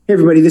Hey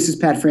everybody, this is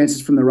Pat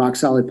Francis from the Rock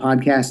Solid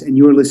Podcast, and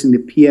you're listening to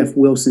P.F.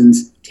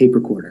 Wilson's Tape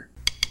Recorder.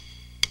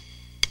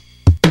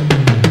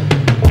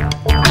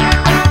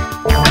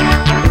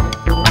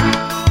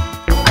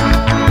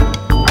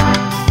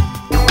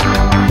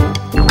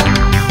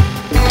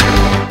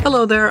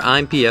 Hello there,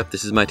 I'm PF,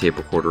 this is my tape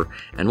recorder,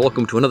 and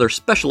welcome to another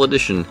special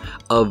edition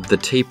of the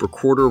Tape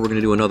Recorder. We're going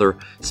to do another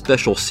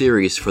special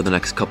series for the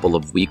next couple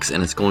of weeks,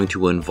 and it's going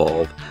to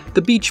involve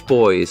the Beach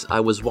Boys.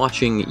 I was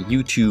watching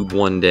YouTube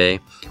one day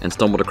and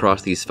stumbled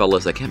across these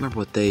fellas. I can't remember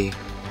what they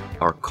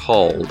are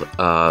called,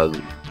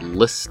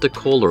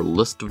 Listicle or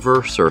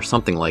Listverse or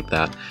something like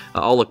that.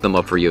 I'll look them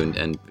up for you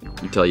and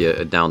tell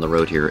you down the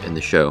road here in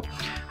the show.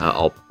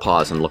 I'll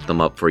pause and look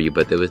them up for you,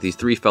 but there was these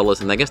three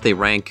fellas, and I guess they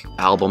rank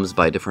albums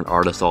by different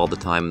artists all the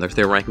time.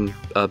 They're ranking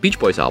Beach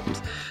Boys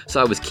albums. So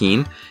I was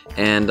keen,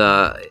 and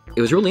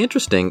it was really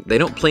interesting. They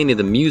don't play any of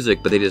the music,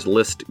 but they just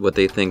list what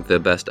they think the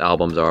best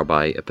albums are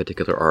by a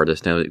particular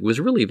artist. Now, it was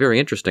really very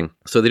interesting.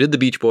 So they did the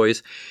Beach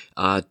Boys.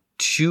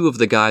 Two of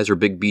the guys are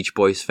big Beach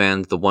Boys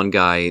fans. The one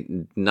guy,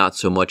 not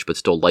so much, but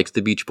still likes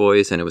the Beach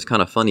Boys. And it was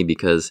kind of funny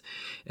because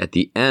at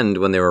the end,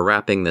 when they were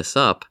wrapping this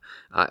up,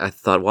 I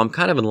thought, well, I'm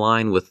kind of in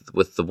line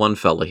with the one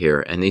fella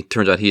here. And it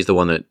turns out he's the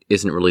one that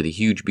isn't really the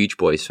huge Beach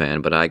Boys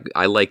fan, but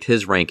I liked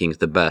his rankings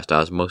the best. I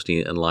was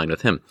mostly in line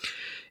with him.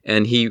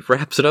 And he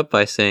wraps it up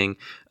by saying,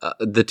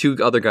 the two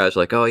other guys are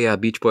like, oh yeah,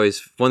 Beach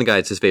Boys. One guy,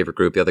 it's his favorite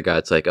group. The other guy,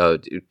 it's like, oh,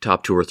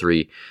 top two or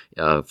three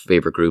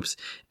favorite groups.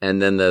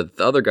 And then the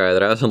other guy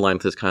that I was in line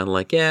with is kind of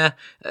like, yeah,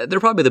 they're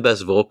probably the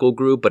best vocal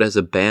group, but as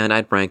a band,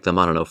 I'd rank them,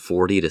 I don't know,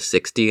 40 to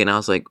 60. And I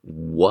was like,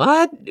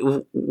 what?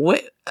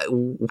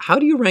 How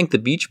do you rank the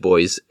Beach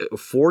Boys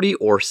 40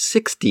 or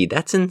 60?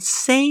 That's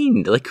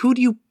insane. Like, who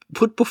do you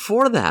put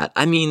before that?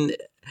 I mean,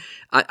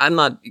 I'm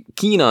not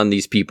keen on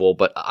these people,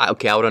 but I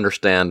would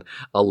understand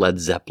a Led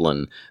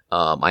Zeppelin.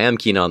 I am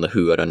keen on the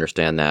Who, I'd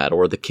understand that,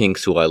 or the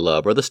Kinks, who I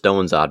love, or the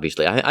Stones,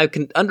 obviously. I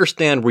can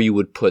understand where you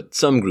would put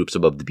some groups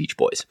above the Beach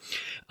Boys.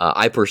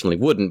 I personally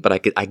wouldn't,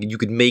 but you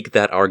could make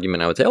that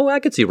argument. I would say, oh,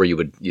 I could see where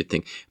you'd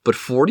think. But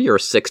 40 or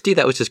 60,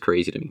 that was just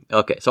crazy to me.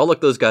 Okay, so I'll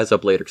look those guys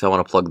up later because I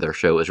want to plug their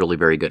show. It's really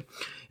very good.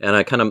 And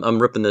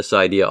I'm ripping this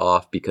idea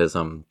off because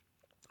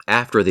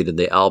after they did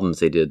the albums,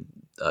 they did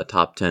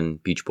top 10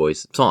 Beach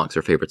Boys songs,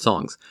 their favorite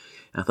songs.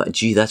 And I thought,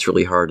 gee, that's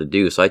really hard to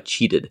do. So I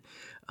cheated.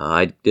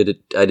 I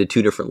did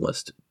two different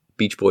lists.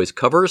 Beach Boys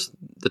covers,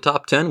 the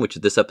top 10, which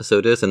this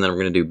episode is, and then we're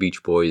going to do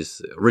Beach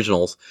Boys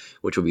originals,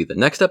 which will be the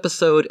next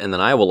episode, and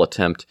then I will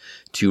attempt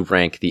to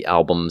rank the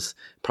albums,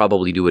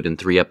 probably do it in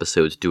 3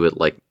 episodes, do it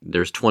like,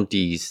 there's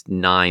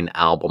 29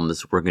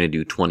 albums, we're going to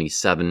do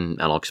 27,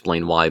 and I'll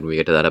explain why when we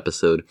get to that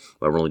episode,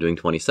 why we're only doing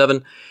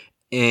 27,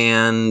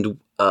 and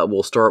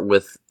we'll start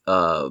with,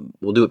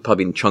 we'll do it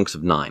probably in chunks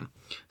of 9,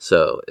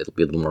 so it'll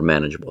be a little more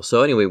manageable.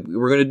 So anyway,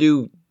 we're going to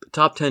do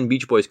top 10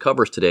 Beach Boys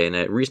covers today, and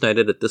the reason I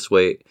did it this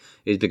way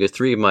is because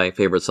 3 of my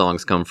favorite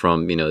songs come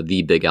from,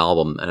 the big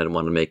album, and I didn't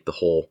want to make the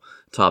whole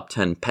top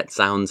 10 Pet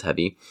Sounds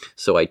heavy,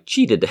 so I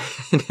cheated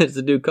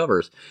to do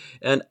covers.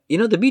 And,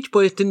 the Beach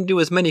Boys didn't do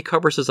as many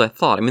covers as I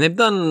thought. I mean, they've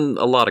done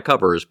a lot of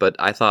covers, but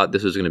I thought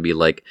this was going to be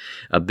like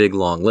a big,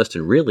 long list,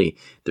 and really,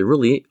 there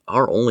really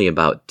are only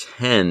about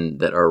 10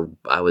 that are,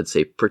 I would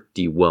say,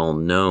 pretty well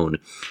known.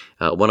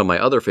 One of my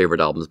other favorite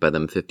albums by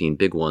them, 15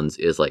 Big Ones,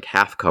 is like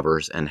half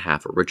covers and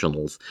half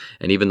originals.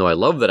 And even though I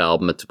love that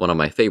album, it's one of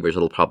my favorites.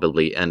 It'll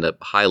probably end up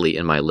highly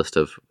in my list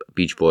of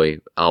Beach Boy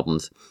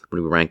albums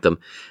when we rank them.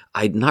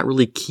 I'm not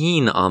really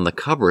keen on the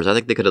covers. I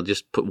think they could have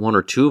just put 1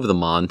 or 2 of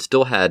them on,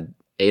 still had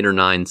 8 or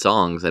 9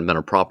 songs and been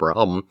a proper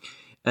album,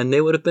 and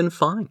they would have been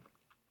fine.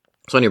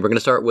 So anyway, we're going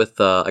to start with,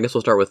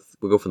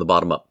 we'll go from the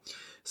bottom up.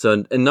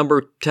 So, and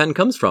number 10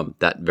 comes from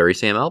that very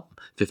same album,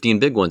 15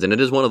 Big Ones, and it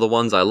is one of the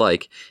ones I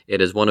like. It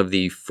is one of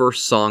the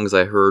first songs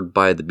I heard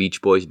by the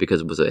Beach Boys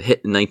because it was a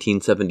hit in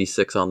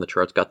 1976 on the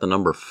charts, got the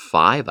number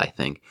 5, I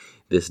think,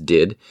 this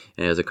did,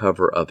 and it is a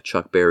cover of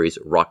Chuck Berry's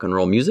Rock and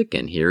Roll Music,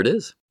 and here it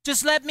is.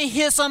 Just let me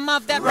hear some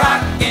of that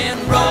rock and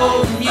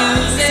roll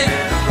music,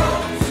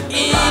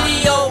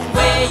 any old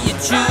way you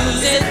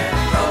choose it,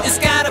 it's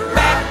got a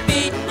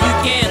backbeat, you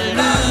can't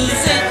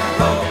lose it,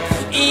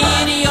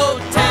 any old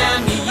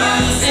time you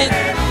use it,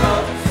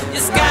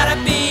 it's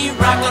gotta be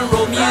rock and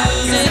roll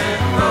music,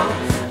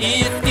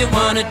 if you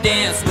wanna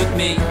dance with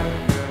me,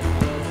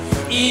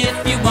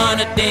 if you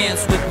wanna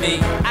dance with me,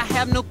 I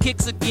have no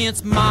kicks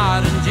against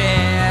modern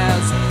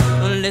jazz,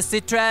 unless they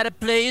try to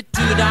play it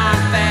too darn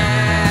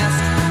fast,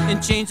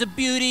 and change the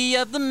beauty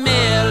of the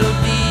melody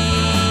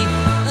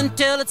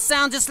until it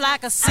sounds just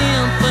like a symphony.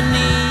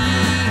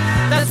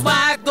 That's why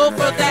I go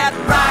for that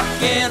rock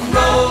and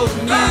roll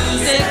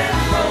music,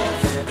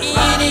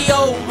 any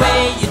old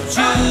way you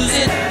choose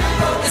it,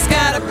 it's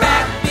got a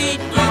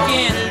backbeat, you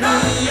can't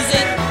lose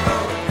it,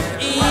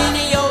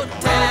 any old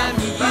time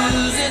you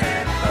use it,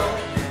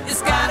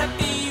 it's gotta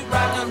be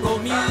rock and roll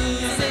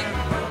music.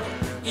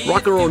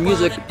 Rock and Roll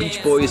Music,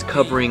 Beach Boys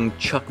covering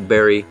Chuck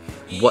Berry.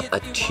 What a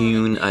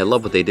tune. I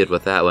love what they did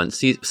with that one.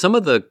 See, some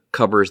of the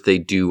covers they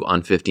do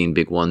on 15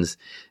 Big Ones,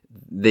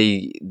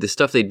 the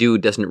stuff they do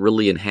doesn't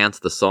really enhance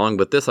the song,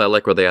 but this I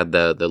like where they had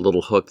the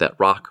little hook, that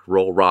rock,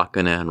 roll,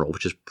 and roll,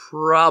 which is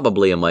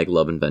probably a Mike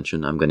Love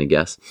invention, I'm going to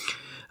guess.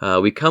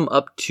 We come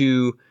up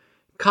to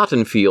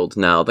Cotton Fields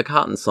now, the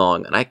Cotton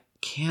Song, and I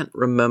can't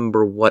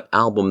remember what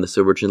album this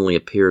originally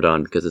appeared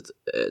on because it's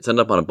ended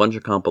up on a bunch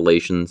of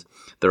compilations.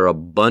 There are a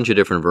bunch of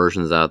different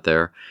versions out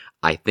there.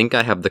 I think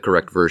I have the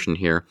correct version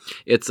here.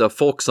 It's a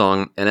folk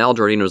song, and Al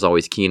Jardine was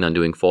always keen on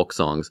doing folk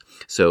songs,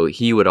 so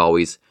he would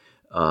always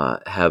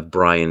have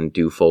Brian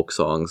do folk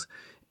songs,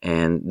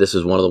 and this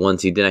is one of the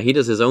ones he did. He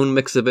does his own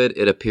mix of it.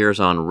 It appears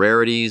on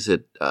Rarities.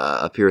 It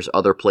appears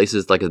other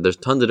places. Like, there's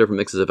tons of different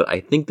mixes of it. I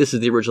think this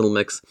is the original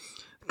mix.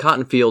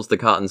 Cotton Fields, the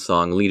Cotton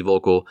Song, lead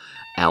vocal,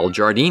 Al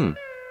Jardine.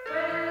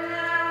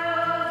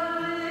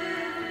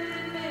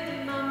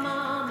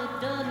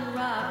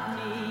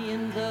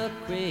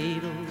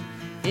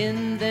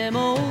 In them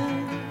old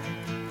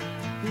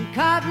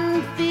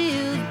cotton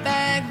fields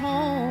back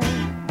home.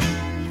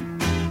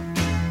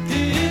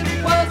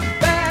 It was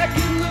back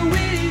in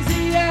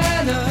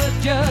Louisiana,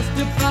 just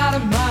about a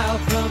mile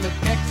from the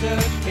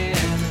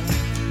Texarkana.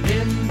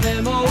 In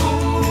them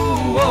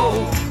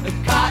old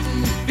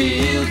cotton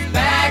fields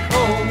back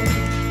home.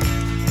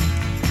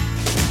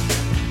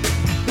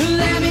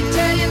 Let me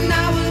tell you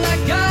now, well,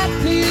 I got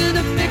me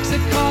to fix a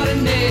caught a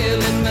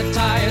nail in my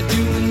tire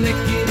doing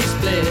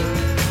lickety-split.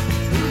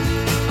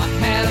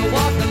 Had to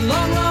walk a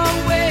long,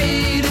 long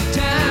way to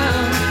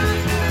town.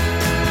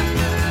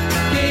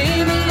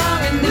 Came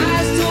along a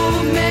nice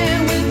old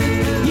man with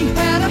he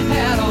had a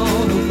hat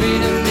on.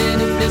 Wait a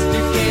minute,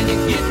 mister, can you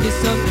get me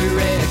some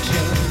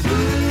direction?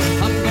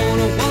 I'm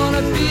gonna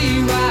wanna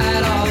be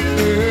right off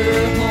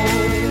her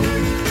home.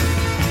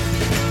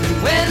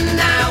 When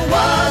I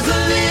was a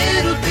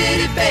little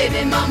bitty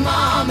baby, my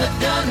mama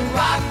done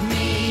rocked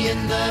me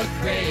in the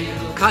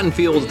cradle. Cotton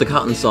Fields, the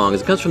Cotton Song.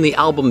 It comes from the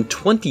album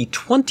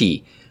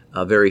 2020.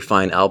 A very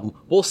fine album.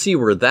 We'll see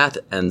where that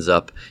ends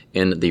up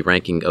in the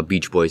ranking of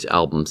Beach Boys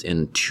albums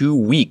in 2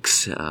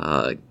 weeks.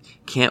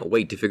 Can't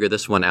wait to figure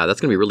this one out. That's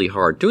going to be really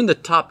hard. Doing the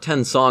top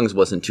 10 songs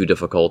wasn't too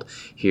difficult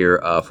here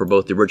for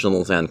both the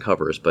originals and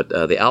covers, but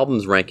the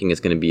album's ranking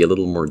is going to be a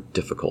little more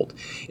difficult.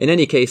 In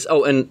any case,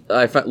 and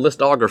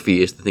listography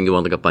is the thing you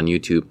want to look up on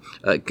YouTube.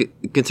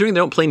 Considering they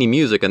don't play any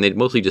music and they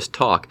mostly just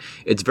talk,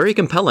 it's very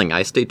compelling.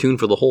 I stay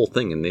tuned for the whole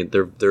thing, and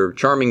they're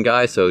charming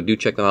guys, so do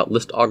check them out.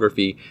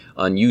 Listography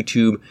on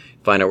YouTube.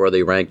 Find out where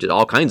they ranked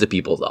all kinds of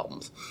people's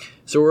albums.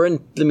 So we're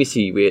in, let me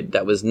see,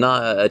 that was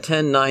not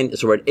 10, 9,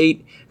 so we're at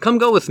 8. Come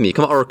Go With Me,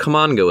 Come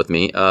On Go With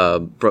Me.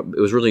 It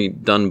was really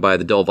done by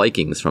the Del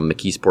Vikings from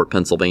McKeesport,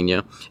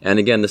 Pennsylvania. And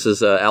again, this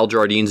is Al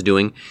Jardine's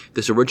doing.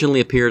 This originally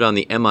appeared on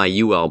the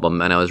MIU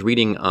album, and I was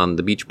reading on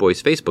the Beach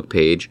Boys Facebook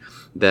page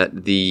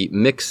that the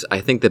mix,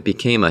 I think, that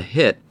became a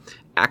hit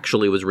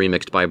actually was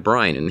remixed by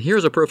Brian. And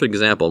here's a perfect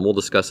example, and we'll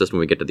discuss this when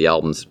we get to the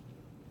albums.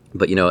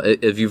 But, you know,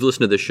 if you've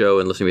listened to this show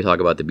and listened to me talk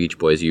about the Beach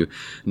Boys, you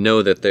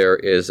know that there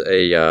is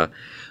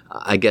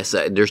I guess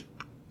there's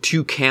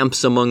two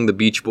camps among the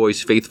Beach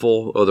Boys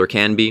faithful, or there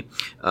can be.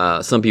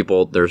 Some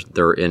people,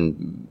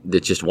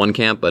 it's just one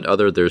camp, but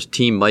there's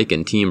Team Mike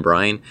and Team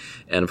Brian.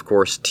 And of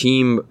course,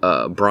 Team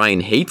Brian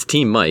hates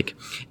Team Mike,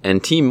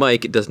 and Team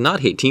Mike does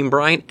not hate Team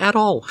Brian at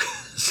all.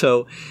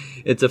 So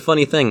it's a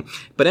funny thing.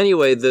 But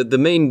anyway, the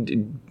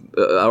main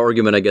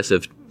argument, I guess,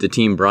 of the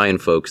Team Brian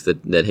folks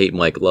that hate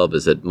Mike Love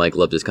is that Mike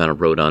Love just kind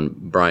of rode on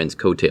Brian's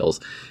coattails.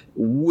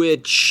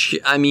 Which,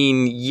 I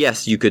mean,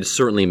 yes, you could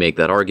certainly make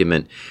that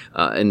argument.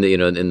 In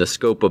the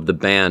scope of the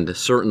band,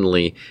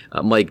 certainly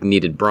Mike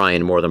needed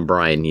Brian more than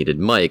Brian needed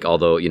Mike.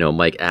 Although,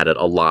 Mike added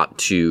a lot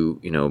to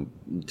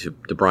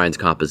Brian's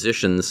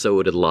compositions,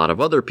 so did a lot of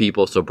other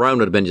people. So Brian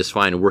would have been just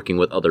fine working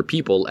with other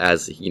people,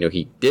 as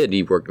he did.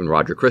 He worked with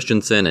Roger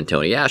Christensen and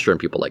Tony Asher and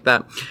people like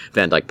that,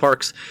 Van Dyke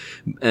Parks,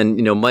 and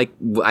Mike,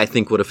 I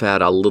think, would have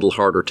had a little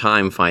harder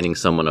time finding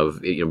someone of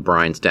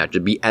Brian's stature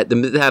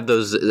to have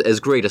those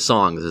as great a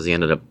songs as he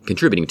ended up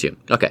contributing to.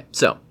 Okay,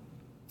 so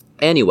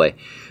anyway,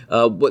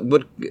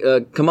 what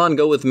Come On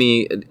Go With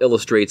Me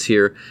illustrates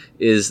here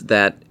is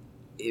that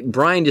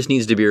Brian just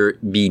needs to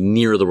be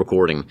near the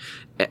recording,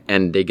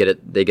 and they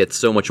get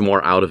so much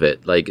more out of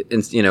it. Like,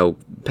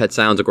 Pet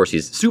Sounds, of course,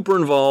 he's super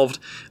involved.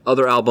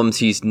 Other albums,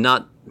 he's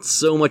not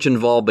so much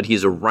involved, but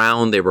he's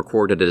around. They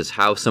recorded at his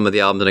house some of the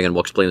albums, and again,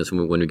 we'll explain this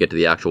when we get to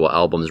the actual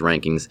albums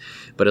rankings.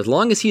 But as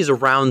long as he's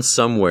around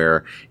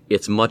somewhere,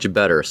 it's much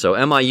better. So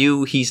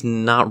MIU, he's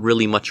not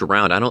really much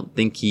around. I don't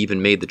think he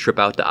even made the trip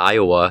out to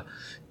Iowa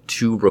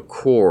to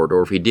record,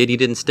 or if he did, he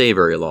didn't stay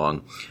very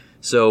long.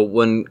 So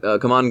when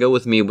Come On Go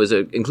With Me was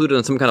included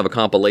in some kind of a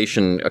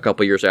compilation a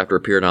couple years after it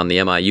appeared on the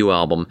MIU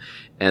album,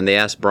 and they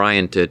asked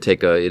Brian to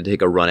take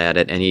a run at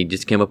it, and he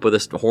just came up with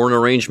this horn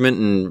arrangement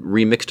and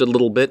remixed it a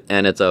little bit,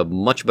 and it's a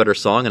much better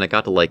song, and it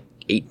got to like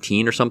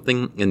 18 or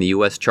something in the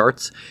U.S.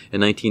 charts in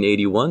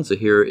 1981. So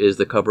here is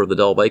the cover of the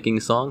Del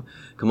Vikings song,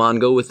 Come On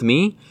Go With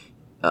Me.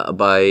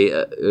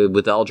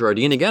 with Al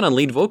Jardine again on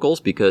lead vocals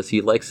because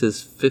he likes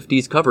his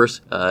 50s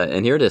covers.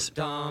 And here it is.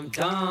 Dum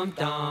dum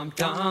dum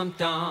dum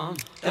dum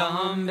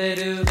dum be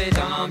doo be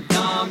dum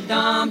dum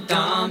dum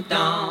dum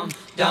dum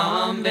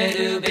dum be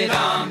doo be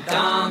dum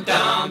dum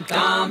dum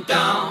dum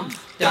dum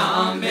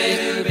dum be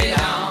doo be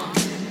dum.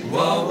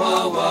 Whoa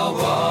whoa whoa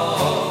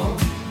whoa.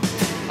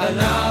 I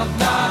love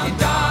you,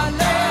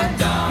 darling.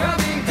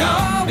 Come and go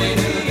with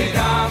me.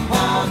 Come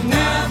home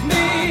with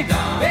me,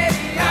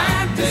 baby.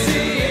 I'm to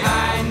see. I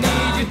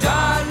need you,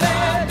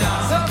 darling.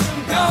 So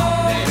go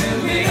with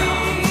me.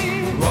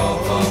 Whoa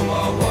whoa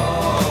whoa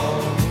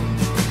whoa.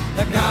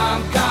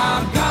 Come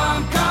come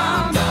come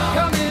come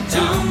come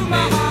into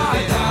my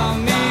heart. Tell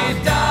me,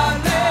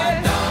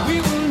 darling, we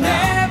will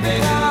never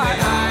part.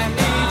 I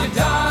need you,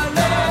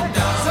 darling.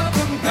 So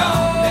come go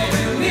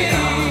with me.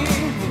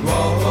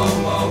 Whoa whoa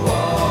whoa whoa.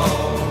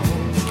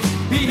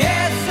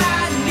 Yes,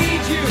 I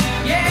need you.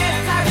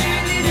 Yes, I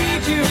really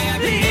need you.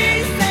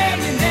 Please say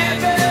you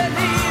never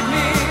leave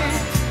me.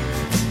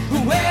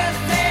 Well,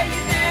 say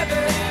you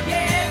never.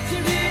 Yes, you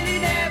really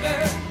never.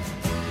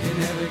 You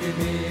never give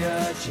me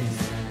a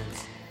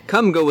chance.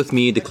 Come Go With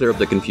Me to clear up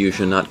the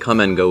confusion, not Come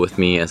and Go With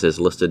Me as is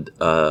listed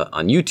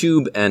on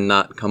YouTube, and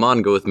not Come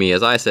On Go With Me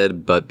as I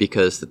said, but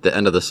because at the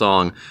end of the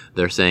song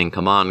they're saying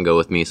Come On Go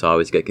With Me, so I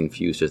always get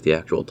confused as the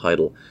actual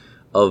title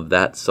of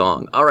that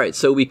song. Alright,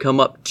 so we come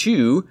up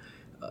to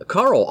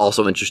Carl,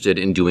 also interested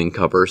in doing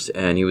covers,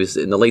 and he was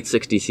in the late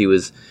 60s. He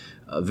was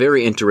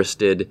very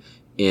interested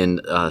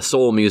in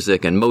soul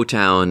music and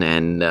Motown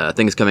and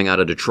things coming out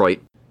of Detroit.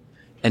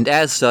 And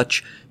as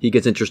such, he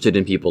gets interested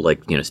in people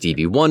like,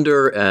 Stevie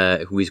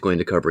Wonder, who he's going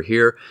to cover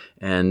here.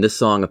 And this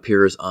song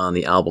appears on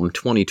the album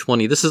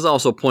 2020. This is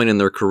also a point in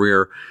their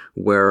career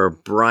where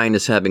Brian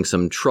is having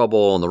some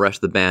trouble and the rest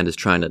of the band is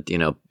trying to,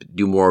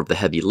 do more of the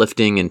heavy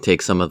lifting and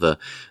take some of the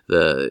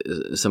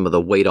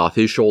weight off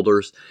his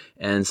shoulders.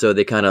 And so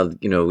they kind of,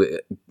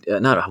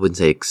 I wouldn't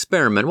say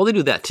experiment. Well, they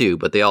do that too,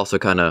 but they also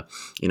kind of,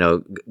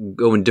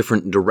 go in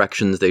different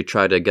directions. They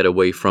try to get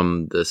away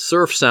from the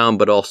surf sound,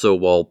 but also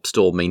while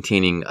still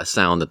maintaining a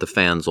sound that the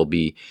fans will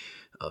be,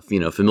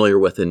 familiar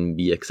with and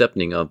be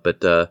accepting of.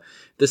 But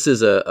this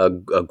is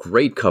a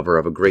great cover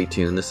of a great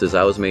tune. This is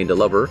I Was Made to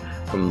Love Her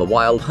from the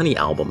Wild Honey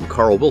album.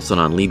 Carl Wilson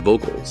on lead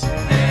vocals.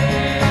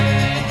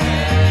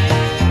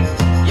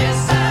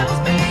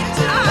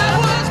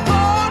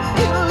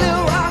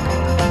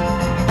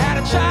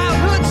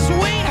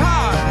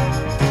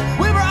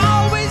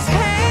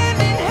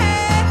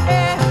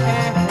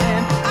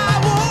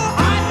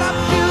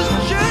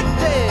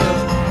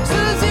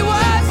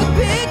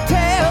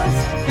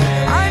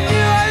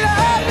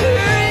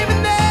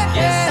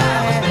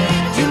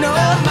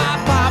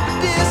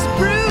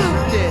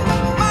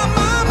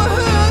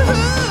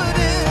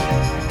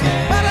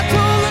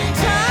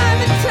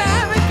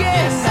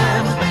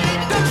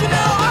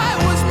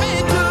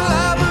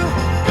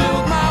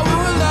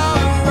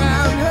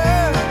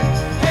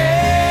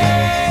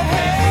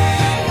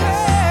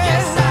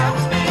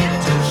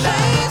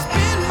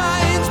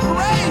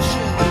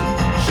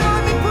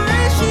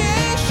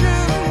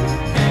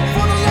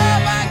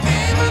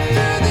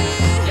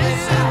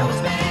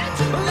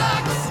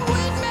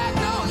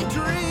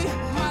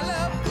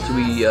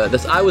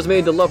 This I Was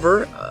Made to Love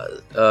Her,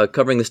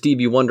 covering the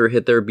Stevie Wonder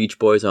hit there, Beach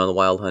Boys on the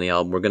Wild Honey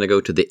album. We're going to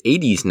go to the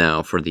 80s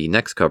now for the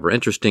next cover.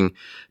 Interesting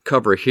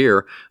cover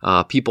here.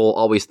 People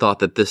always thought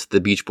that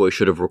the Beach Boys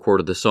should have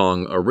recorded the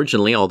song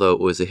originally, although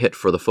it was a hit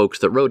for the folks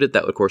that wrote it.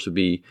 That, of course, would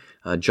be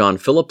John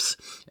Phillips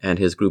and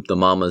his group The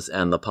Mamas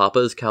and the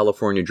Papas,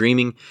 California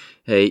Dreaming.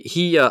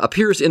 He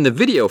appears in the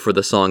video for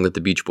the song that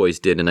the Beach Boys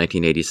did in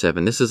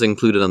 1987. This is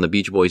included on the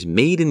Beach Boys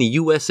Made in the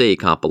USA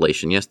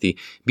compilation. Yes, the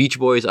Beach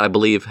Boys, I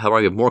believe,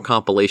 have more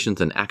compilations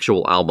than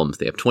actual albums.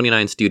 They have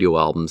 29 studio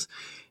albums,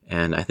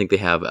 and I think they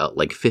have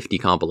like 50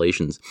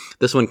 compilations.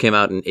 This one came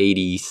out in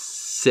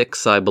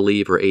 86, I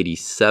believe, or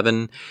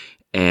 87,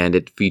 and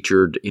it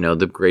featured,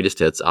 the greatest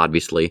hits,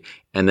 obviously,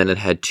 and then it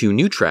had two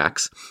new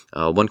tracks,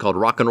 one called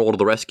Rock and Roll to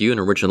the Rescue, an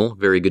original,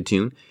 very good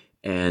tune,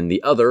 and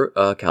the other,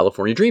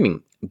 California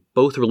Dreaming.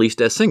 Both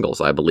released as singles,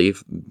 I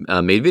believe,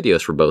 made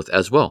videos for both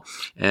as well.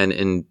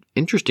 And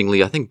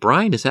interestingly, I think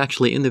Brian is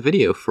actually in the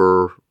video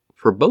for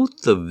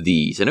both of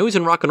these. I know he's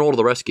in Rock and Roll to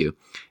the Rescue,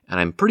 and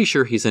I'm pretty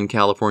sure he's in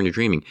California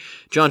Dreaming.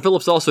 John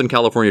Phillips also in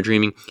California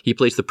Dreaming. He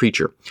plays the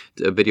preacher.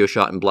 A video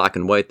shot in black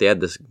and white. They had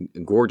this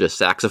gorgeous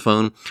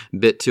saxophone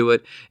bit to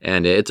it,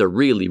 and it's a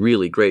really,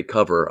 really great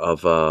cover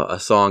of a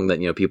song that,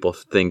 people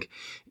think,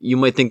 you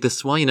might think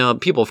this,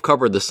 people have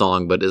covered the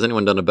song, but has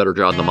anyone done a better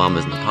job than the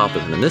Mamas and the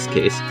Papas? And in this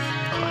case,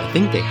 I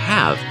think they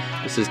have.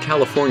 This is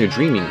California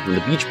Dreaming from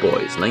the Beach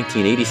Boys,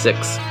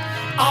 1986.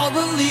 All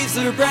the leaves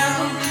are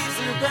brown,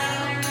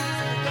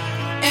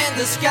 and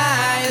the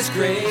sky is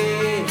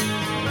gray.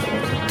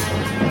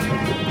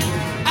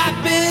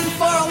 I've been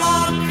for a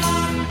walk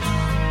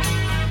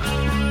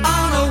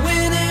on a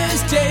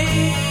winter's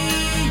day.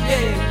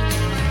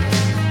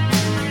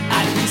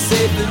 I'd be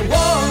safe and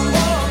warm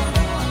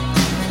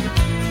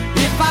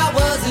if I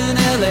was in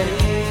LA.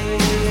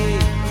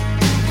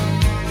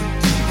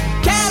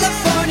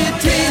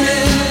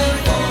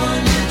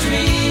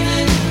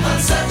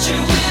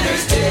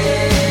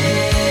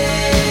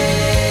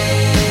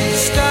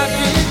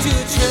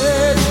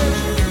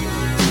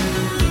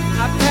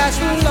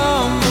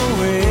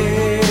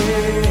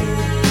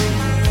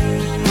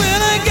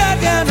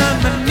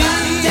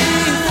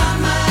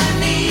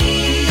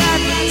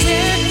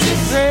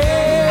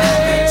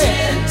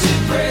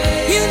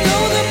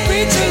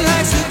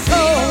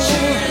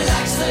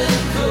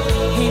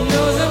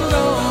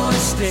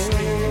 stay.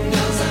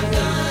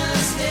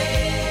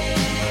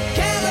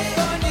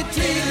 California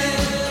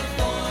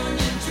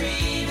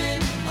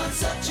dreaming on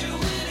such a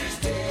winter's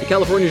day.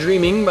 California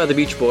Dreaming by the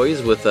Beach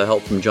Boys with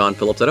help from John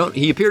Phillips.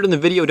 He appeared in the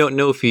video. Don't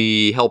know if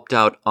he helped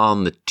out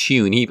on the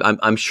tune.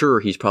 I'm sure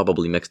he's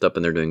probably mixed up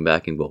and they're doing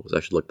backing vocals. I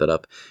should look that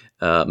up.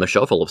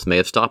 Michelle Phillips may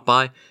have stopped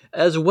by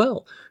as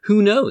well.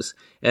 Who knows?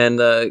 And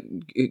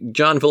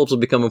John Phillips will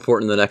become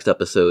important in the next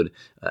episode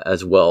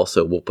as well,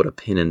 so we'll put a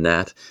pin in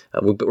that.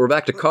 We're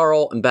back to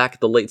Carl and back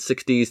at the late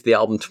 60s, the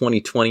album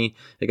 2020.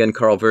 Again,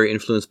 Carl very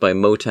influenced by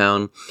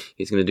Motown.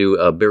 He's going to do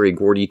a Berry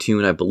Gordy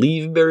tune. I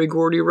believe Berry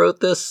Gordy wrote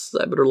this.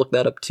 I better look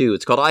that up too.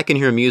 It's called I Can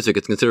Hear Music.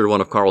 It's considered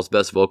one of Carl's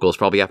best vocals,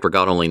 probably after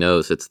God Only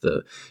Knows. It's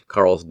the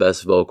Carl's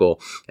best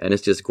vocal, and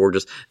it's just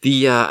gorgeous.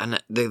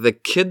 The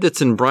kid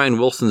that's in Brian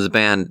Wilson's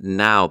band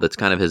now, that's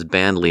kind of his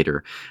band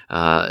leader,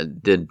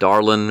 did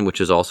Darlin',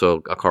 which is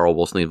also a Carl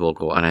Wilson lead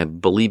vocal, and I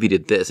believe he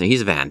did this, and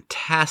he's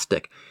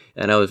fantastic.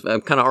 And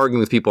I'm kind of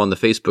arguing with people on the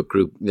Facebook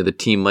group, the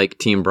Team Mike,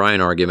 Team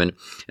Brian argument,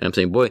 and I'm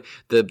saying, boy,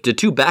 the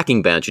two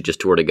backing bands should just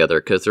tour together,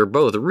 because they're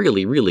both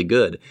really, really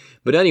good.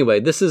 But anyway,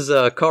 this is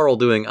Carl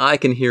doing I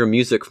Can Hear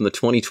Music from the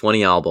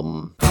 2020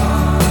 album.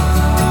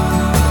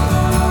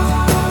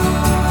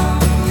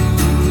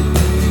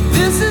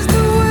 This is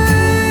the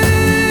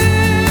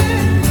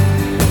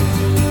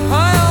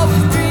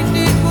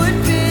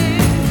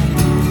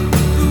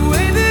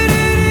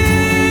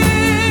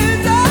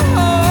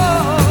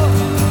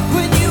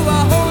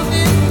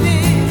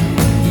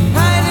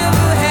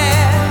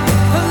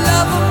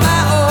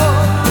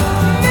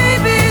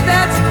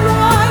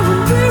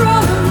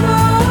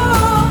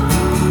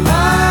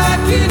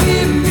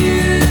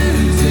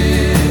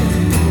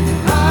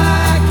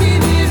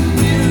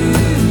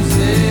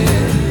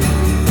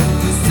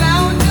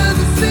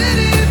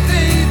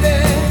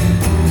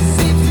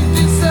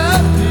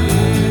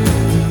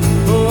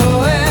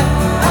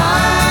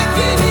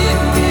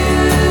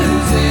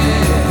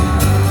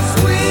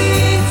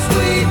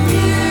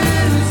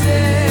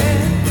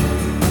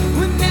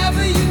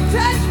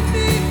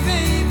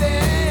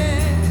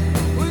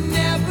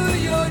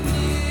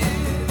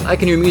I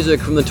Can Hear Music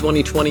from the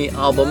 2020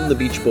 album, The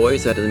Beach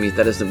Boys. That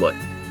is what?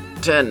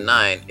 10,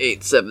 9,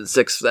 8, 7,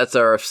 6. That's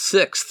our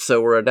 6th,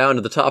 so we're down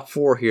to the top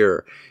 4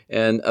 here.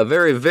 And a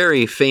very,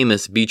 very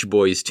famous Beach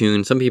Boys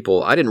tune. Some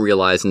people, I didn't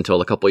realize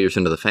until a couple years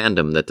into the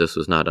fandom that this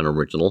was not an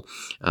original.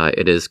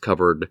 It is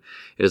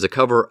a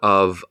cover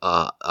of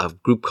a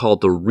group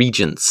called The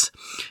Regents.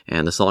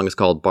 And the song is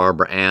called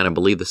Barbara Ann. I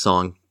believe the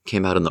song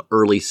came out in the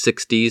early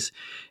 60s.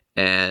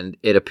 And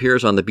it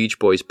appears on the Beach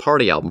Boys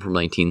Party album from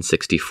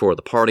 1964.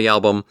 The Party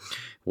album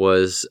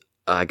was,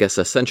 I guess,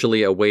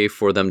 essentially a way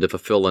for them to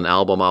fulfill an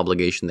album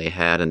obligation they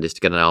had and just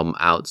to get an album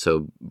out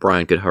so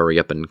Brian could hurry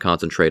up and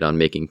concentrate on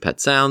making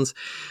Pet Sounds.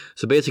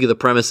 So basically the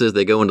premise is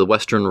they go into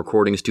Western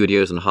recording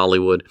studios in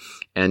Hollywood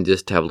and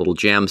just have a little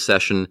jam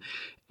session.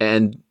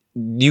 And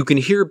you can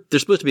hear,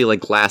 there's supposed to be like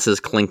glasses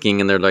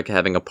clinking and they're like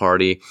having a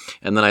party.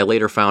 And then I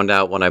later found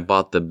out when I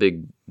bought the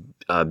big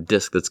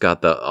disc that's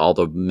got all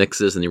the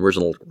mixes and the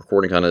original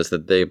recording on it, is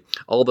that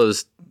all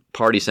those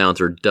party sounds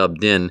are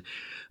dubbed in.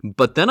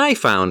 But then I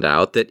found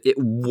out that it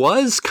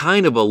was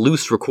kind of a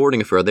loose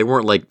recording affair. They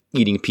weren't like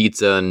eating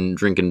pizza and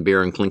drinking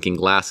beer and clinking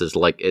glasses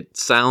like it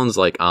sounds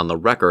like on the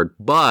record,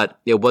 but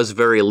it was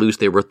very loose.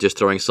 They were just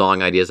throwing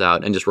song ideas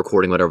out and just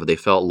recording whatever they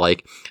felt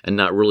like and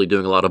not really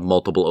doing a lot of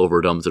multiple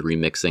overdubs or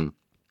remixing.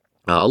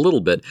 A little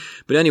bit.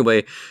 But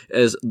anyway,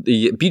 as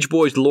the Beach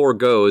Boys lore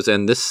goes,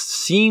 and this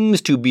seems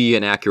to be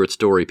an accurate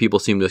story, people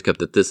seem to accept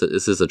that this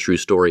is a true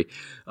story.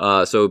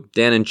 So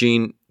Dan and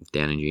Gene,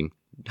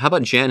 how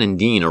about Jan and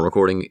Dean are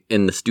recording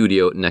in the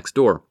studio next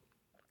door?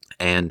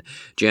 And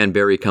Jan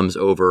Berry comes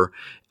over,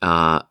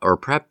 or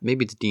perhaps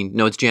maybe it's Dean.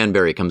 No, it's Jan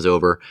Berry comes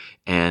over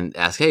and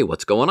asks, hey,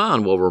 what's going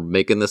on? Well, we're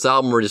making this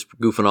album. We're just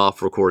goofing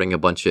off, recording a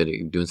bunch of,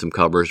 doing some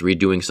covers,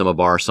 redoing some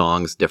of our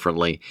songs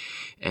differently.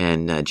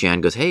 And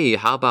Jan goes, hey,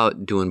 how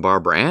about doing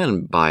Barbara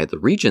Ann by the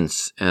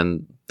Regents?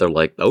 And they're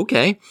like,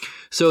 okay.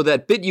 So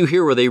that bit you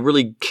hear where they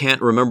really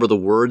can't remember the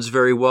words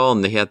very well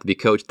and they have to be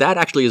coached, that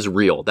actually is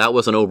real. That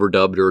wasn't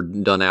overdubbed or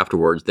done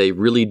afterwards. They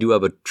really do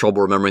have a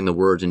trouble remembering the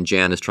words, and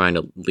Jan is trying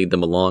to lead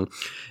them along.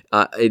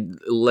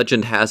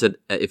 Legend has it,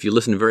 if you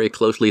listen very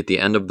closely at the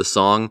end of the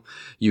song,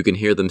 you can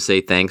hear them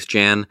say, thanks,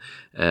 Jan.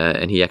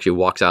 And he actually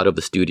walks out of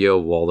the studio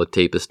while the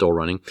tape is still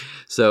running.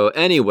 So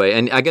anyway,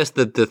 and I guess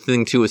the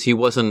thing too is he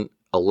wasn't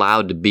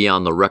allowed to be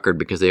on the record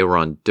because they were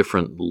on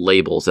different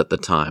labels at the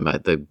time.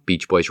 The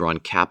Beach Boys were on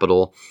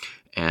Capitol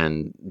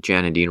and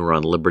Jan and Dean were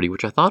on Liberty,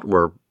 which I thought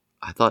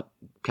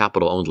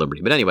Capitol owned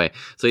Liberty. But anyway,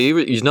 so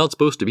he's not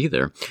supposed to be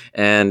there.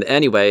 And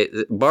anyway,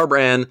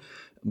 Barbara Ann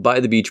by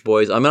the Beach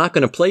Boys. I'm not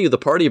going to play you the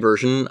party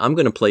version. I'm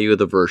going to play you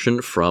the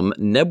version from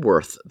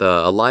Nebworth,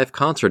 a live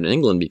concert in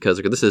England,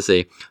 because this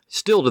is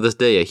still to this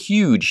day, a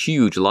huge,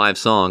 huge live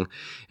song.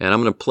 And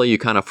I'm going to play you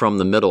kind of from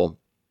the middle.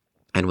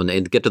 And when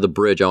they get to the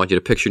bridge, I want you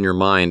to picture in your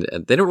mind,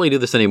 and they don't really do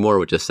this anymore,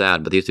 which is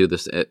sad, but they used to do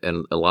this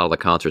in a lot of the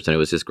concerts, and it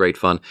was just great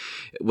fun.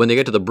 When they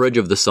get to the bridge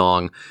of the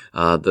song,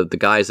 the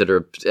guys that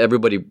are,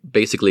 everybody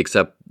basically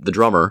except the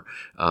drummer,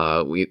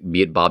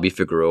 be it Bobby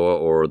Figueroa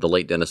or the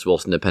late Dennis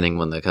Wilson, depending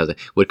when the guys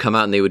would come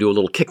out and they would do a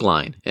little kick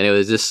line, and it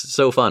was just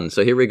so fun.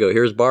 So here we go.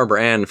 Here's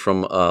Barbara Ann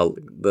from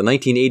the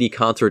 1980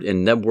 concert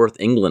in Nebworth,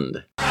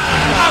 England.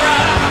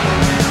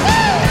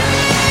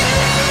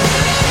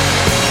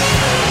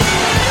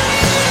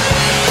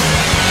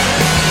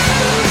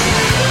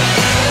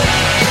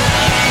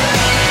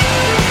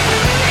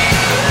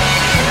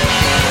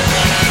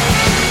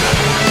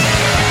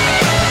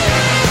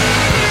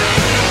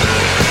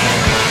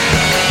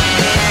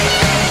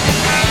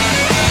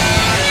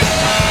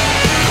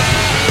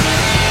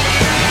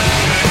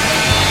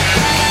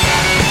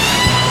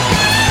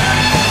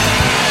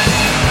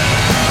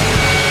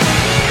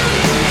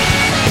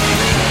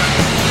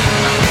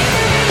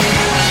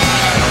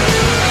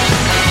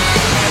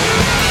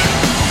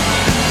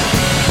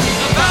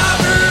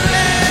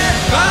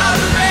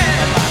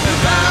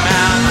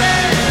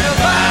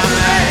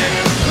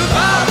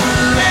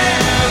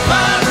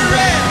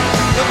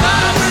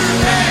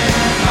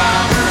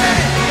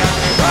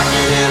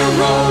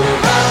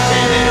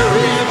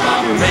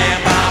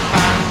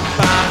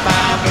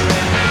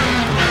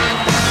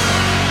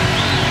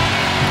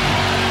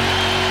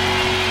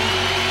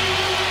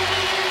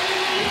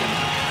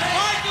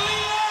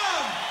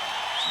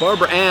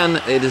 Barbara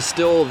Ann, it is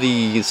still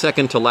the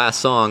second to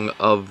last song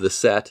of the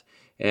set,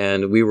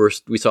 and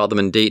we saw them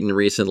in Dayton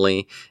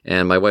recently,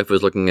 and my wife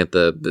was looking at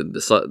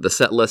the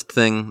set list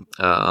thing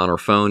on her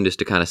phone just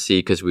to kind of see,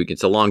 because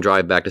it's a long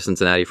drive back to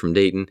Cincinnati from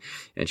Dayton,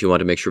 and she wanted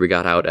to make sure we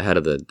got out ahead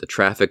of the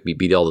traffic. We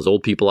beat all those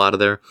old people out of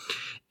there,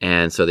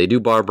 and so they do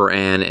Barbara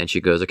Ann, and she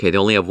goes, "Okay, they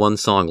only have one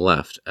song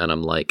left," and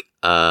I'm like,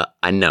 I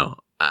know.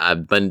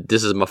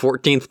 This is my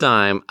 14th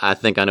time. I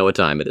think I know what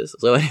time it is.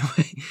 So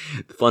anyway,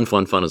 fun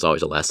is always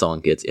the last song,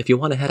 kids, if you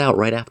want to head out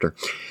right after.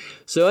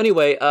 So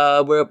anyway,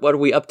 what are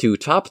we up to?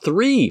 Top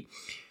 3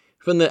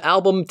 from the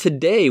album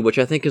Today, which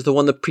I think is the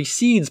one that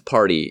precedes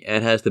Party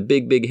and has the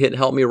big hit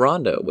Help Me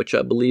Rhonda, which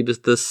I believe is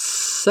the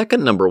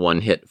second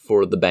 #1 hit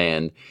for the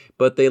band.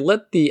 But they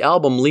let the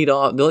album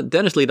let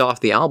Dennis lead off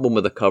the album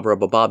with a cover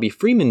of a Bobby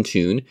Freeman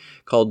tune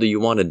called Do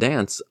You Want to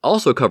Dance,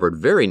 also covered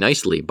very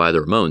nicely by the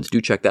Ramones. Do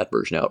check that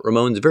version out.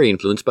 Ramones very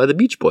influenced by the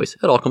Beach Boys.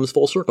 It all comes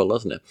full circle,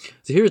 doesn't it?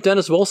 So here's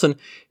Dennis Wilson,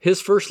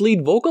 his first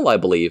lead vocal, I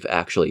believe,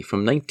 actually,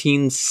 from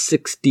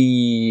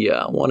 1960,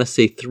 I want to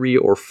say 3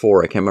 or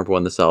 4. I can't remember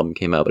when this album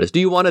came out, but it's Do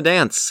You Want to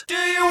Dance? Do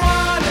you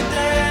want to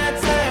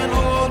dance and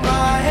hold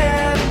my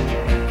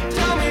hand?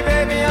 Tell me,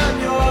 baby, I'm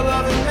your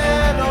loving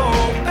man.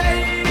 Oh,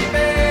 baby,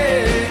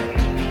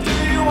 do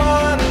you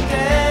want to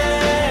dance?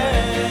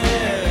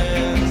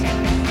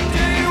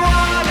 Do you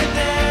want to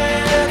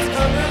dance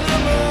under the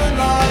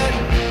moonlight?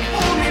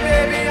 Hold me,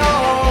 baby,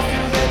 all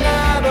through the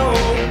night. Oh,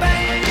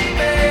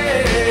 baby,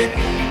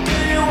 do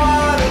you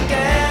want to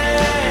dance?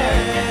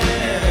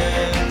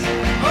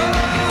 Oh,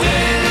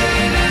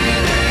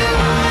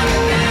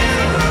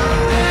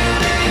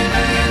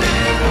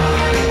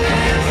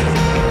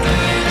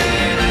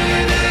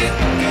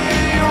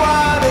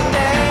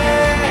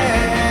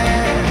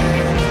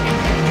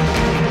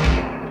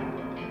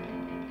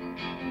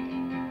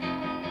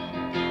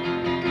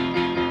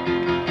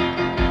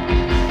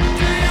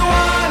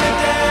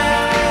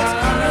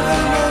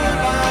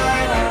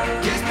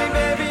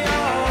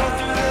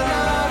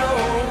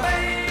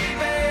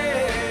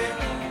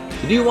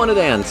 Do You Want to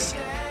Dance?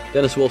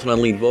 Dennis Wilson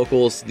on lead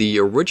vocals. The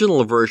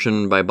original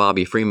version by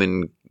Bobby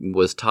Freeman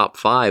was top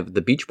 5.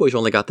 The Beach Boys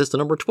only got this to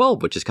number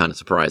 12, which is kind of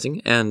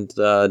surprising. And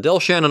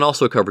Del Shannon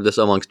also covered this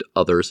amongst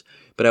others.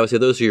 But I would say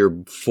those are your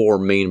 4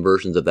 main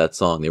versions of that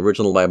song. The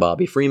original by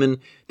Bobby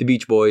Freeman, the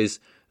Beach Boys,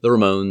 the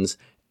Ramones,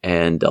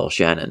 and Del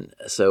Shannon.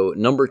 So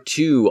number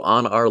 2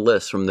 on our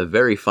list from the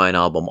very fine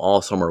album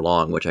All Summer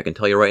Long, which I can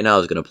tell you right now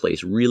is going to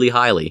place really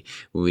highly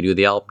when we do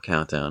the album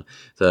countdown.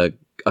 It's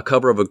a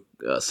cover of a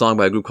song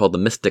by a group called The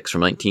Mystics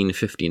from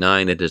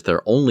 1959. It is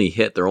their only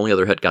hit. Their only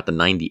other hit got to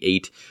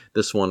 98.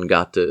 This one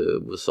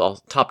was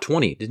all top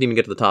 20. Didn't even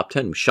get to the top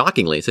 10.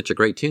 Shockingly, it's such a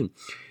great tune.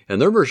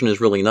 And their version is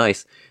really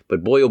nice.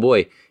 But boy, oh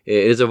boy,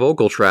 it is a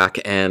vocal track.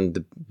 And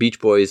the Beach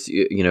Boys,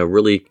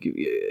 really,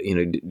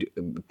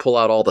 pull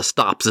out all the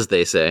stops, as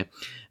they say,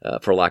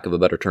 for lack of a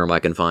better term I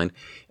can find,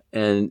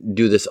 and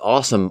do this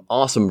awesome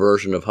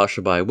version of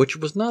Hushabye, which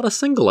was not a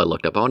single I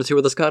looked up. I want to see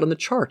where this got on the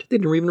chart. They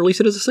didn't even release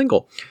it as a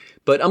single.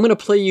 But I'm going to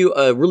play you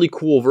a really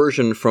cool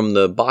version from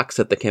the box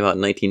set that came out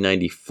in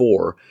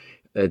 1994.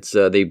 It's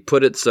they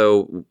put it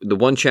so the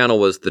one channel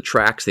was the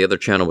tracks, the other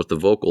channel was the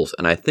vocals,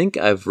 and I think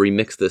I've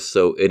remixed this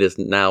so it is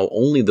now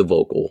only the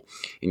vocal,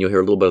 and you'll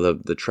hear a little bit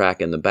of the track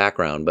in the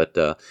background. But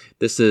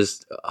this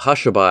is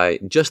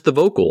Hushabye, just the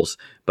vocals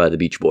by the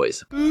Beach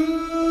Boys.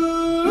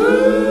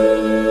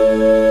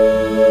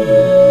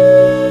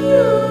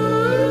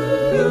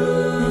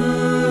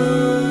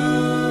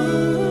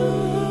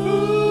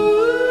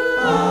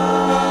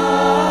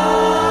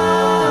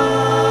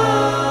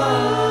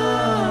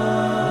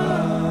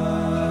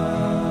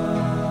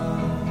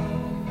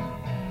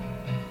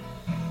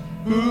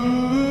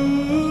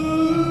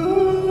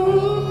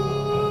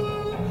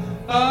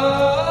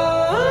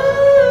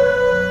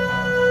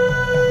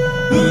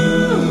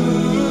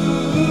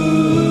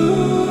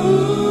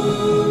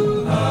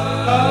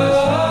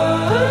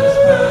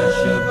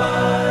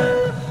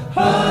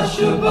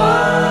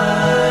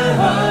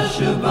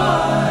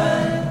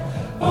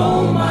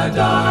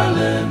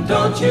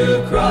 Don't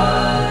you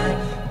cry,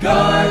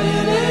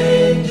 guardian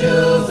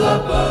angels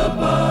up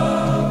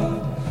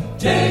above,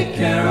 take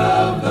care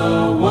of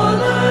the one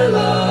I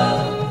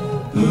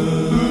love. Ooh,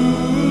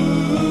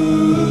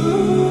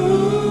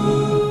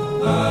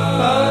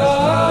 hush,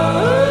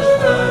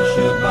 hush,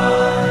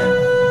 hush-a-bye.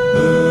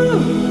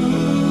 Ooh,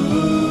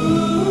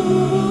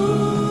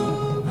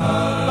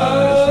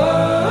 hush,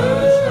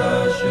 hush,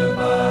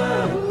 hush-a-bye.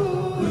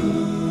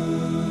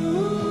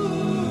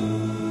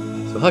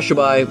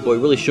 Hushabye, boy,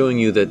 really showing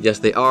you that, yes,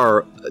 they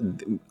are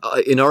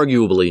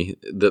inarguably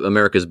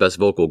America's best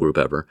vocal group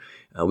ever.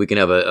 We can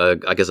have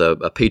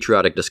a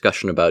patriotic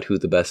discussion about who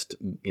the best,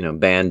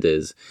 band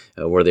is,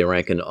 where they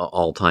rank in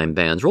all-time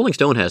bands. Rolling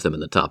Stone has them in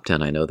the top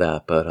 10, I know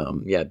that, but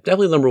yeah,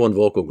 definitely the number one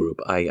vocal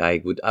group.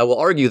 I will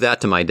argue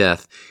that to my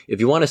death. If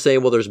you want to say,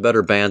 well, there's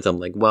better bands, I'm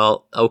like,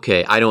 well,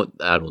 okay, I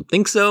don't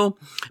think so,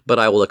 but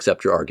I will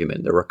accept your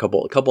argument. There were a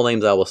couple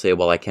names I will say,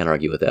 well, I can't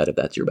argue with that if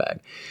that's your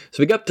bag.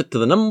 So we got to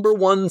the number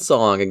one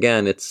song.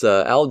 Again, it's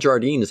Al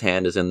Jardine's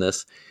hand is in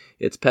this.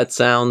 It's Pet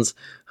Sounds.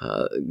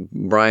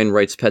 Brian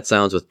writes Pet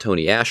Sounds with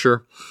Tony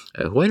Asher,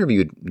 who I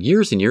interviewed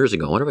years and years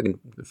ago. I wonder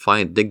if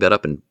I can dig that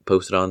up and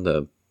post it on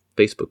the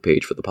Facebook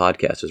page for the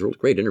podcast. It was a really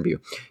great interview.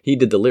 He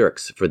did the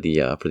lyrics for the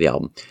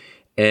album.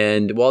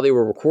 And while they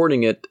were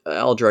recording it,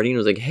 Al Jardine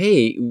was like,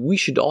 hey, we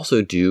should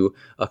also do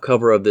a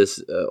cover of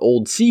this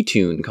old sea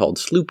tune called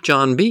Sloop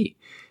John B.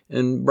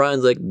 And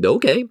Brian's like,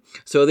 okay.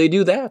 So they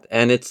do that,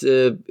 and it's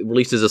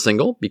released as a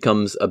single,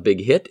 becomes a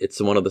big hit.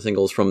 It's one of the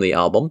singles from the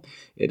album.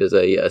 It is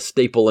a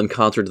staple in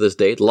concert to this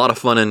day. It's a lot of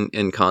fun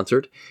in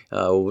concert.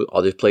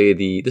 I'll just play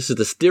this is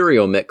the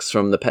stereo mix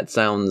from the Pet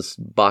Sounds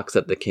box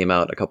set that came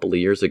out a couple of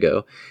years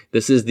ago.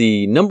 This is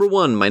my number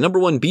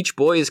one Beach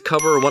Boys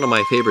cover, one of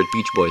my favorite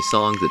Beach Boys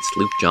songs. It's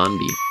Sloop John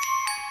B.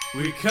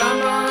 We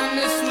come on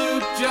this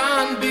Sloop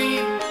John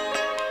B,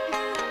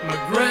 my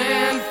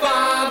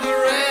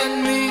grandfather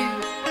and me.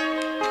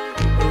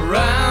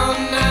 Around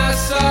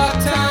Nassau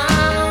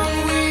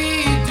town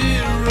we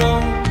did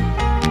roam,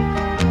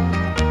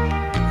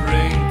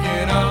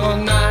 drinking all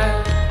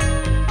night,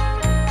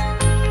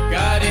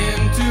 got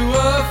into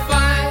a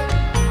fight.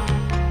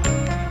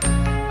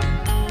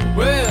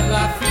 Well,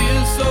 I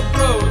feel so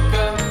broke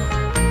up,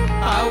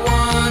 I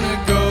wanna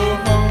go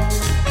home.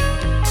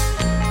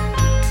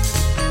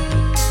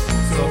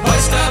 So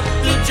hoist up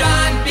the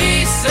John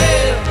B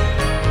sail,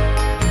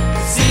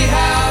 see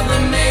how the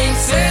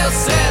mainsail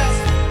sets.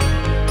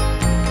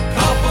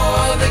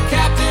 The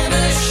captain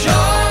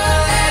ashore,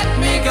 let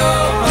me go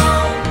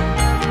home.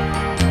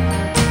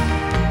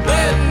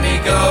 Let me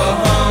go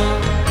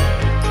home.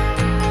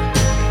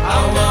 I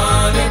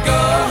wanna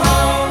go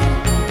home.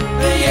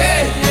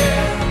 Yeah,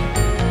 yeah.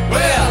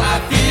 Well, I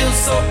feel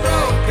so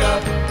broke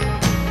up,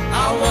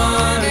 I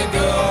wanna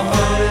go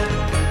home.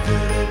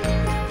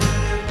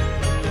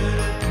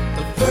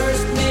 The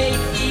first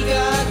mate, he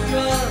got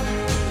drunk,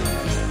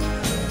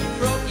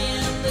 broke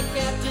in the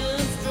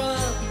captain's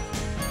drum.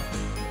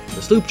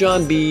 Sloop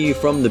John B.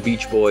 from the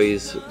Beach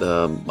Boys,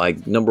 my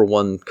number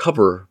one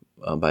cover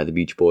by the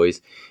Beach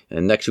Boys.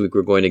 And next week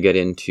we're going to get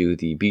into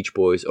the Beach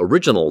Boys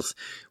originals.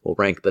 We'll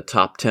rank the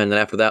top 10, and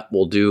after that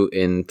we'll do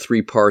in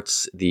 3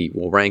 parts.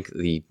 We'll rank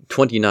the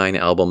 29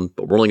 album,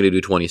 but we're only going to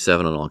do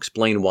 27, and I'll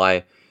explain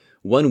why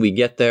when we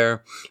get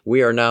there.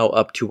 We are now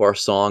up to our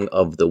song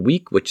of the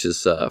week, which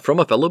is from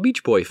a fellow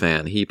Beach Boy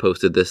fan. He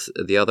posted this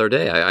the other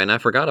day, and I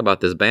forgot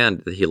about this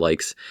band that he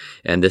likes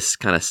and this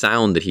kind of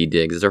sound that he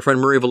digs. It's our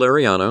friend Murray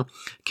Valeriano,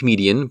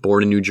 comedian,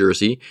 born in New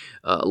Jersey.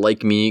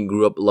 Like me,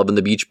 grew up loving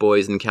the Beach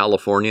Boys in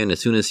California, and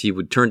as soon as he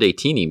turned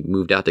 18, he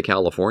moved out to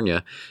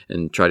California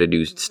and tried to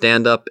do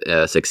stand-up,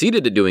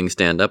 succeeded at doing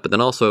stand-up, but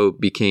then also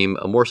became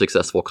a more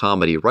successful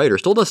comedy writer.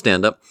 Still does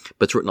stand-up,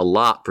 but it's written a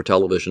lot for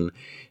television.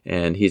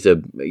 And he's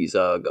a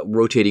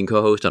rotating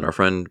co-host on our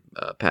friend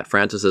Pat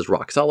Francis's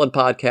Rock Solid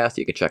podcast.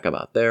 You can check him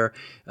out there.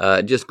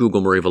 Just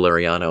Google Murray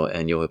Valeriano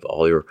and you'll have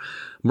all your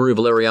Murray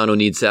Valeriano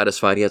needs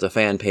satisfied. He has a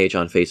fan page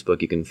on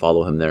Facebook. You can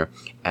follow him there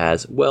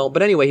as well.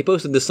 But anyway, he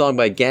posted this song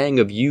by Gang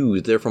of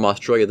Youths. They're from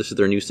Australia. This is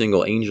their new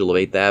single, Angel of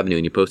 8th Avenue.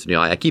 And he posted,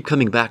 I keep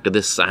coming back to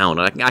this sound.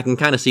 I can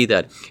kind of see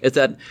that. It's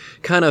that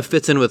kind of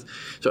fits in with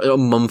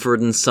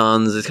Mumford &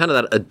 Sons. It's kind of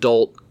that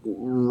adult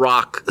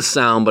rock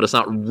sound, but it's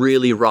not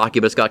really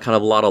rocky, but it's got kind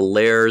of a lot of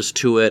layers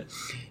to it.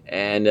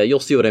 And you'll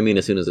see what I mean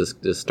as soon as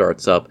this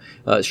starts up.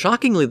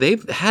 Shockingly, they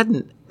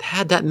hadn't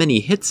had that many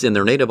hits in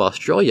their native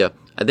Australia.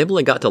 They've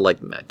only got to like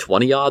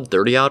 20-odd,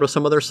 30-odd with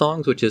some of their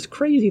songs, which is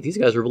crazy. These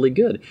guys are really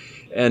good.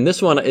 And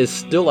this one is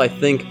still, I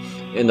think,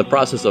 in the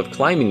process of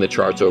climbing the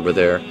charts over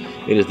there.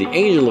 It is the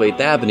Angel of 8th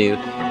Avenue,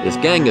 this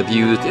Gang of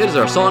Youths. It is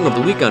our song of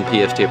the week on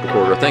PF's Tape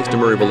Recorder. Thanks to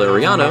Murray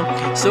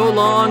Valeriano. So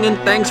long, and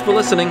thanks for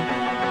listening.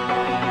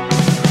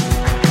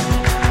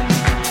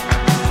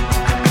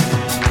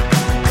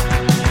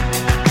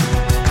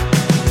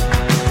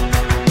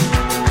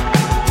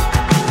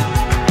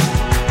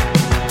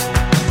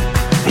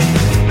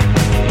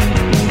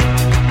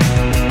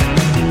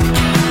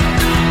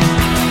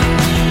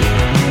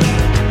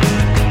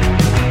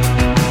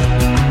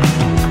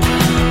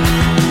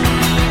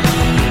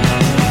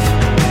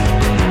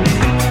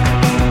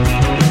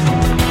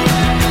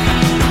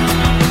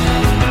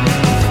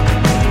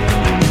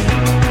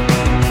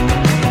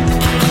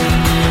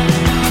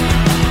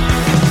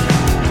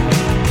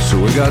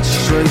 cut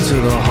straight to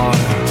the heart.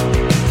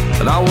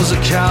 And I was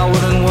a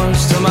coward and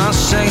worse to my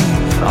shame.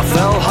 I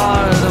fell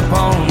hard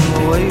upon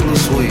the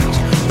weightless weight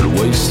that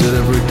wasted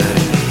every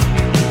day,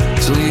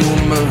 till you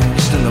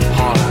emerged in the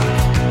park,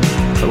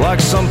 like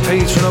some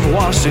patron of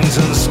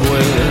Washington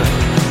Square.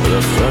 For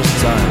the first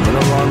time in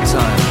a long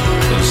time,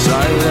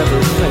 inside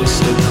everything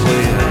stood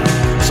clear.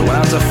 So I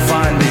had to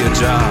find me a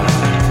job,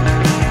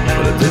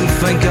 but I didn't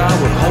think I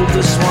would hold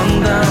this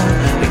one down.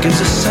 It gives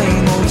the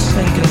same old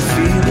sinking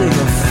feeling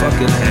of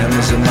fucking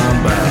hammers in my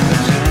back.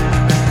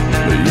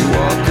 But you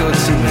are good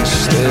to me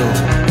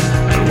still.